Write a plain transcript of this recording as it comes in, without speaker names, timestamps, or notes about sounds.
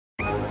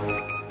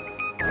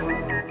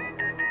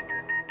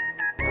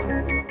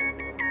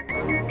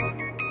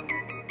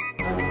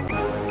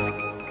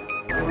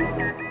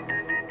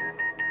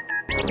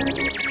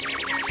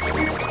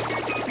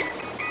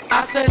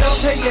said,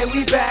 okay, yeah,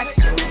 we back.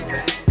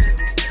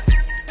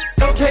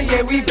 Okay,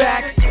 yeah, we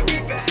back.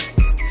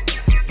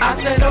 I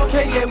said,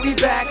 okay, yeah, we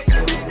back.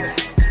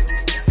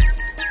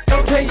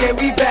 Okay, yeah,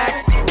 we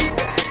back.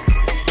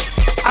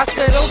 I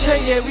said,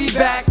 okay, yeah, we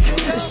back.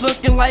 It's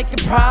looking like a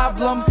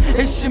problem.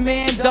 It's your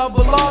man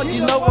Double R,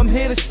 you know I'm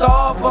here to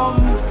starve them.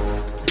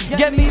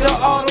 Get me the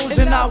autos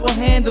and I will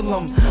handle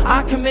them.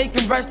 I can make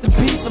him rest in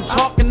peace, I'm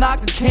talking I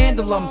can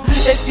candle him.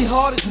 If he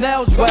hard as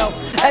nails, well,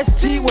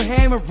 ST will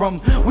hammer him.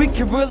 We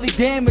can really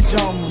damage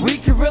him, we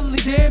can really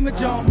damage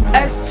him.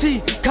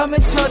 ST, come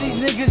and tell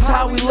these niggas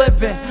how we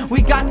living.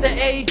 We got the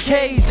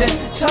AKs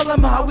and tell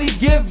them how we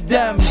give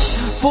them.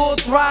 Full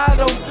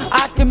throttle,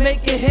 I can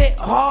make it hit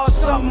hard,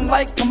 something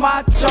like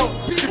Camacho.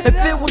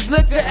 If it was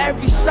liquor,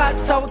 every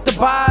shot's out the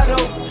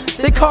bottle.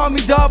 They call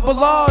me Double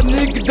R,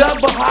 nigga,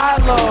 double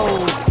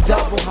hollow.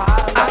 Double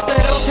hollow. I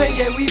said, okay,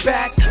 yeah, we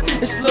back.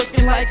 It's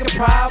looking like a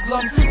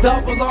problem.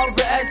 Double R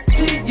with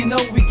ST, you know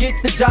we get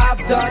the job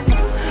done.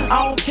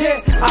 I don't care,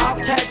 I'll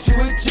catch you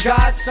with your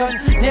godson.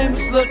 Damn,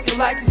 it's looking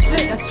like the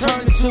shit that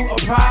turned into a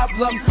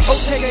problem.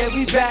 Okay, yeah,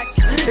 we back.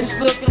 It's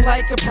looking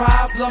like a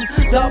problem.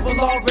 Double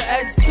R with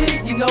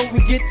ST, you know we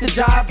get the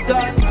job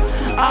done.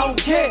 I don't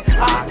care,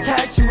 I'll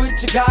catch you with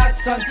your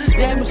godson.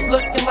 Damn, it's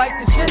looking like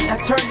the shit that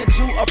turned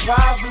into a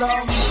problem.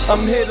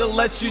 I'm here to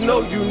let you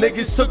know you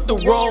niggas took the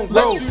wrong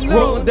road.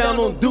 Rolling down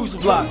on Deuce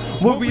Block,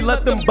 where we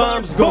let them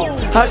bombs go.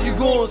 How you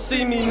gon'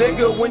 see me,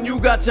 nigga, when you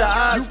got your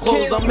eyes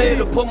closed? I'm here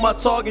to put my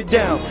target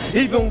down,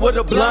 even with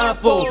a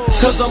blindfold,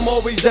 cause I'm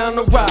always down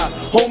to ride.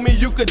 Homie,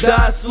 you could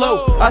die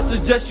slow. I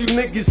suggest you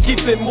niggas keep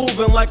it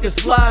moving like a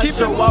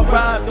slideshow. I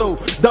ride though,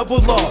 Double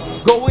R,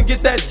 go and get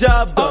that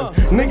job done.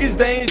 Niggas,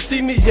 they ain't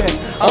see me yet,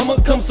 I'ma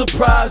come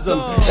surprise them.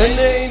 And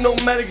there ain't no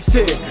medics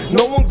here,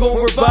 no one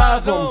gon'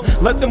 revive them.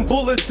 Let them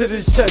bullets to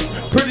this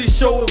chest, pretty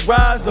sure it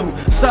rise them,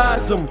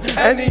 size them.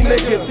 Any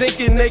nigga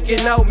thinking they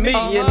can out me,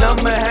 and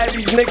I'ma have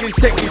these niggas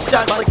taking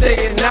shots like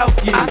they an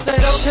outkies. I said,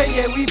 okay,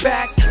 yeah, we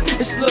back.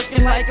 It's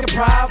looking like a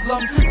problem.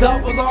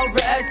 Double R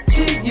with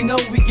ST, you know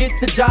we get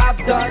the job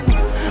done.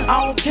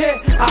 I don't care,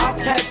 I'll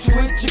catch you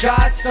with your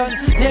godson.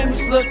 Damn,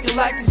 it's looking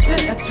like the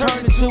shit that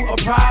turned into a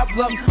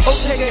problem.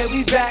 Okay, yeah,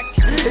 we back.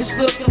 It's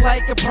looking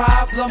like a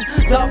problem.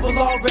 Double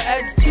R with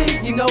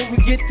ST, you know we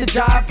get the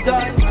job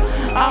done.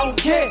 I don't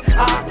care,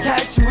 I'll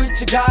catch you with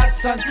your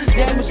godson.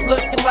 Damn, it's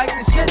looking like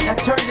the shit that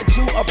turned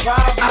into a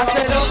problem. I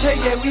said, okay,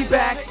 yeah, we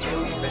back.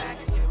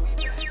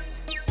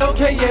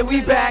 Okay, yeah,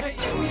 we back.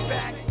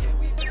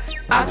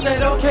 I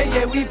said, okay,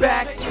 yeah, we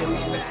back.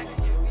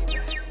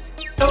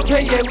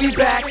 Okay, yeah, we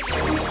back.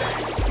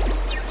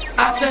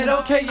 I said,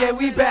 okay, yeah,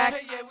 we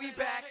back.